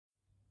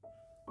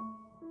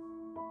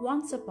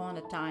Once upon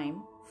a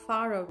time,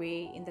 far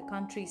away in the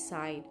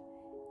countryside,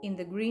 in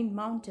the green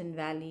mountain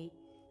valley,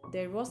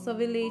 there was a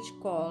village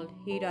called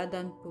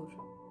Hiradanpur.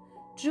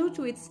 True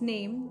to its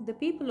name, the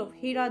people of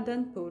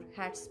Hiradanpur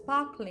had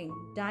sparkling,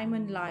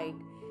 diamond like,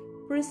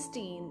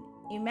 pristine,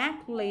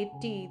 immaculate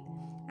teeth,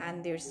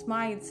 and their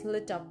smiles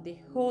lit up the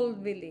whole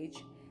village,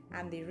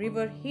 and the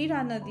river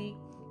Hiranadi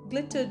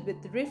glittered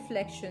with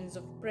reflections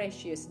of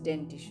precious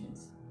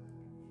dentitions.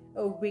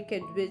 A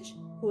wicked witch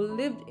who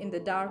lived in the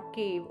dark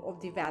cave of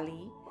the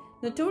valley,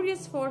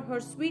 notorious for her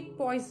sweet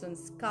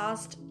poisons,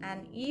 cast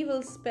an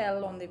evil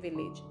spell on the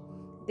village.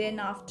 Then,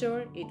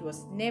 after, it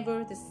was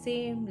never the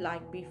same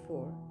like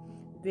before.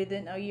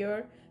 Within a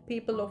year,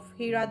 people of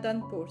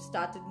Hiradanpur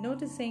started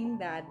noticing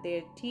that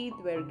their teeth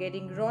were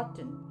getting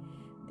rotten.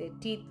 Their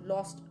teeth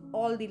lost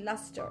all the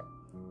luster.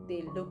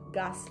 They looked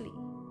ghastly.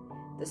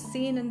 The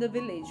scene in the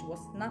village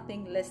was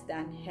nothing less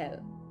than hell.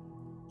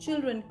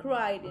 Children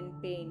cried in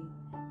pain.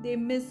 They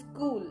missed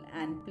school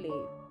and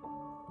play.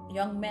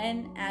 Young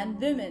men and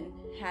women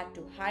had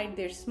to hide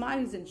their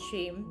smiles in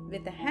shame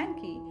with a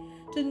hanky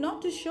to not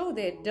to show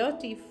their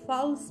dirty,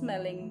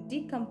 foul-smelling,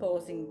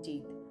 decomposing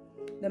teeth.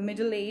 The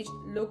middle-aged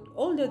looked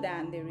older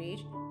than their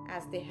age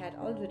as they had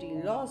already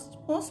lost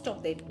most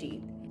of their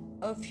teeth.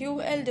 A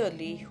few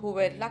elderly who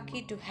were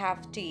lucky to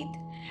have teeth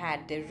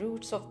had their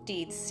roots of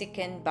teeth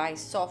sickened by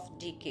soft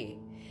decay.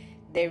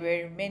 There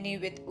were many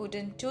with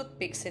wooden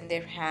toothpicks in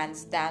their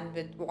hands than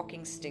with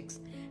walking sticks,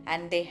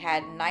 and they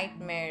had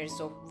nightmares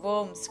of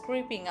worms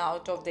creeping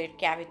out of their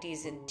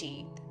cavities and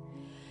teeth.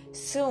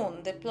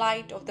 Soon the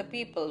plight of the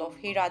people of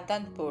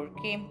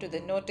Hiradanpur came to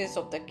the notice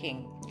of the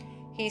king.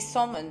 He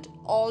summoned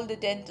all the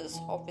dentists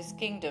of his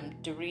kingdom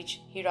to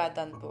reach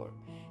Hiradanpur,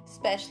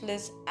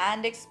 specialists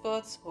and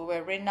experts who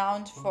were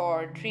renowned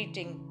for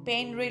treating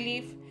pain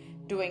relief,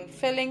 doing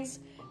fillings,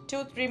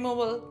 tooth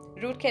removal,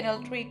 root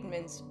canal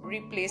treatments,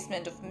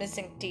 replacement of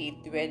missing teeth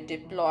were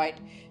deployed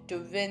to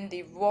win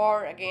the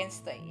war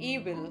against the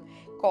evil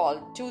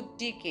called tooth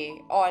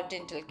decay or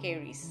dental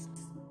caries.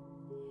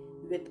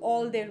 With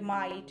all their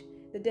might,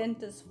 the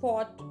dentists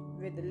fought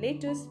with the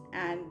latest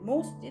and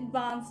most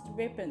advanced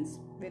weapons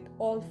with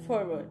all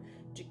fervor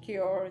to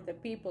cure the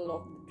people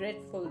of the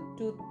dreadful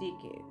tooth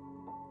decay.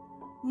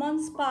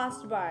 Months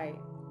passed by,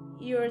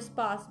 years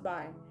passed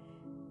by,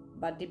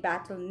 but the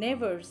battle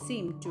never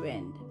seemed to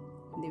end.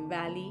 The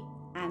valley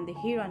and the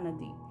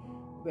Hiranadi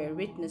were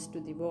witness to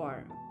the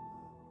war.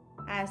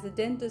 As the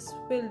dentists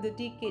filled the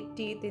decayed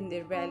teeth in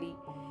their valley,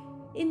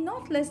 in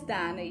not less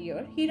than a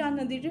year,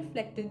 Hiranadi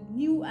reflected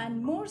new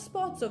and more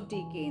spots of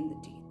decay in the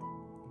teeth.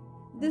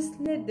 This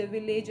led the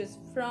villagers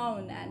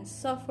frown and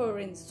suffer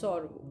in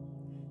sorrow.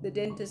 The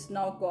dentists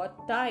now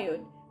got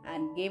tired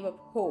and gave up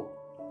hope.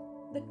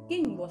 The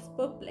king was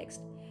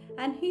perplexed,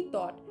 and he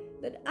thought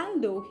that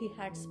although he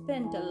had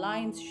spent a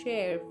lion's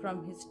share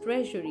from his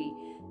treasury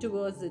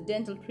towards the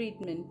dental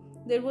treatment,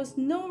 there was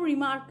no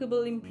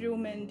remarkable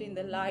improvement in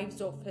the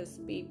lives of his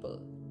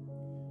people.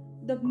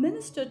 The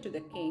minister to the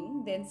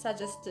king then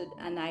suggested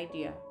an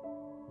idea.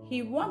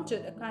 He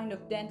wanted a kind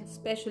of dental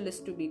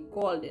specialist to be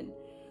called in,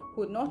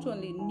 who not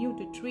only knew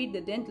to treat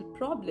the dental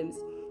problems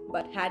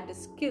but had the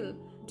skill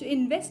to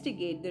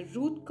investigate the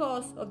root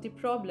cause of the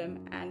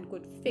problem and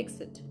could fix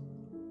it.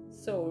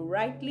 So,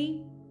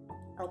 rightly,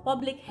 a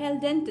public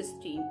health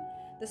dentist team,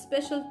 the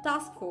special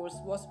task force,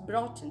 was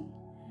brought in.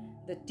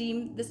 The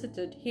team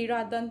visited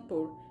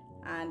Hiradanpur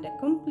and a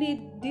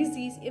complete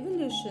disease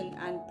evolution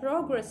and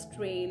progress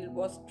trail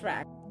was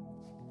tracked.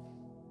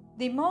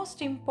 The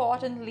most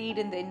important lead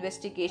in the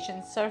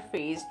investigation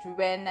surfaced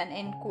when an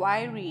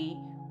inquiry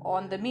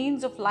on the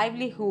means of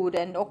livelihood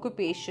and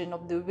occupation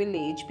of the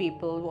village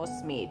people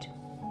was made.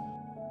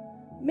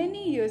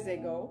 Many years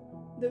ago,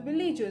 the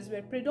villagers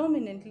were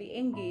predominantly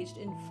engaged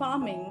in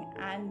farming,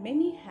 and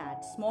many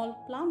had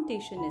small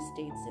plantation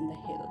estates in the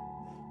hill,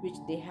 which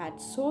they had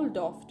sold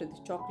off to the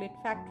chocolate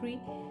factory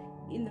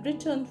in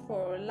return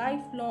for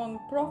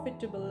lifelong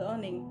profitable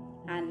earning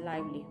and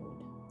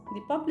livelihood.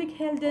 The Public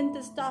Health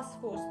Dentist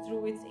Task Force,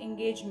 through its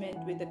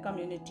engagement with the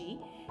community,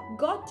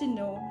 got to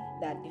know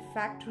that the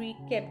factory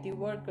kept the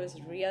workers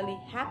really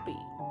happy.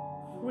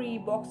 Free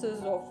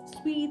boxes of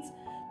sweets,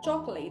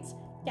 chocolates,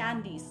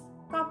 candies,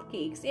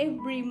 cupcakes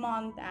every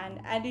month,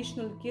 and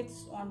additional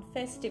gifts on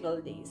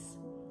festival days.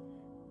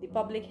 The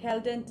public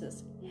health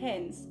dentist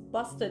hence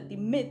busted the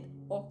myth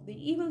of the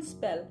evil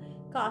spell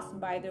cast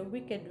by the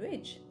wicked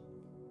witch.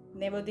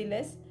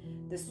 Nevertheless,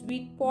 the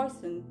sweet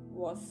poison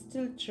was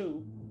still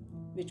true,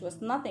 which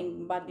was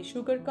nothing but the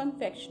sugar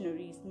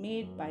confectionaries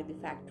made by the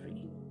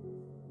factory.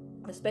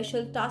 A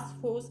special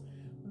task force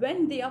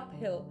went the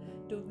uphill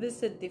to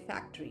visit the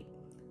factory.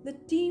 The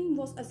team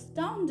was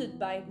astounded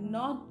by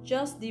not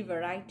just the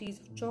varieties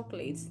of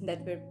chocolates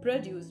that were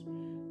produced,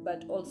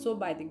 but also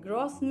by the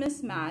gross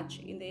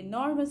mismatch in the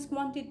enormous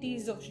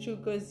quantities of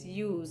sugars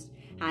used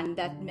and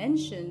that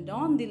mentioned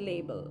on the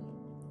label.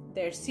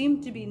 There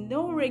seemed to be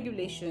no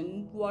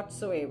regulation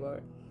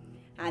whatsoever,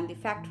 and the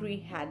factory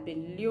had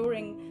been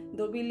luring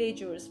the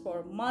villagers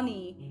for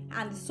money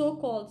and the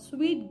so-called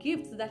sweet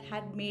gifts that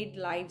had made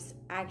lives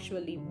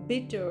actually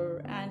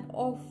bitter and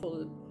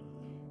awful.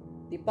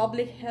 The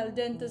public health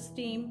dentist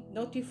team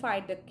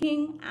notified the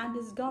king and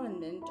his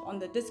government on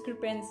the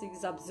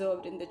discrepancies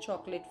observed in the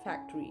chocolate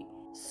factory.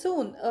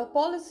 Soon, a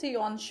policy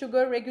on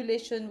sugar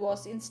regulation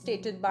was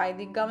instated by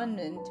the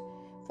government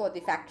for the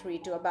factory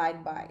to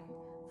abide by.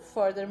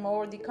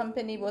 Furthermore, the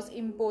company was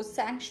imposed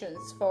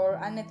sanctions for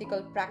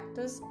unethical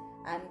practice,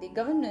 and the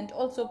government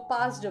also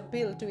passed a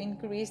bill to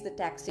increase the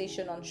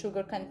taxation on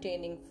sugar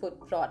containing food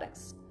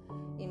products.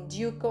 In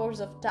due course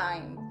of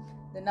time,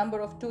 the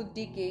number of tooth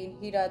decay in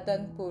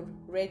Hiradanpur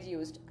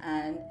reduced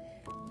and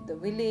the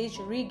village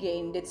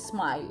regained its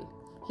smile.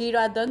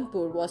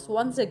 Hiradanpur was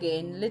once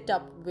again lit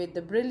up with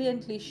the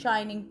brilliantly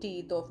shining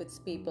teeth of its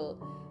people,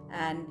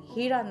 and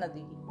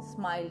Hiranadi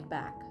smiled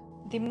back.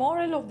 The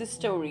moral of the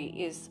story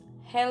is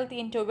health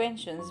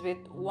interventions with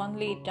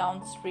only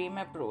downstream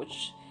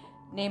approach,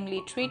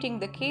 namely treating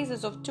the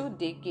cases of tooth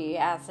decay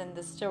as in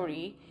the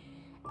story,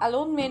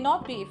 alone may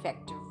not be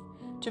effective.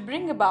 To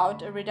bring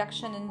about a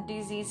reduction in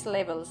disease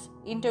levels,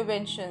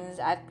 interventions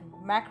at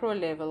macro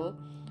level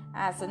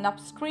as an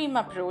upstream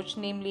approach,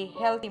 namely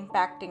health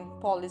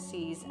impacting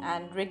policies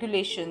and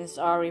regulations,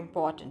 are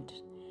important.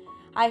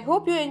 I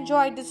hope you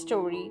enjoyed this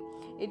story.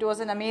 It was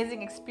an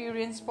amazing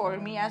experience for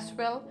me as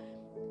well,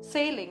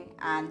 sailing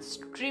and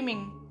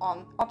streaming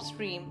on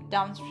upstream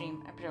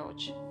downstream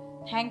approach.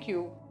 Thank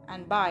you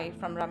and bye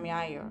from Ramya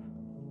Iyer.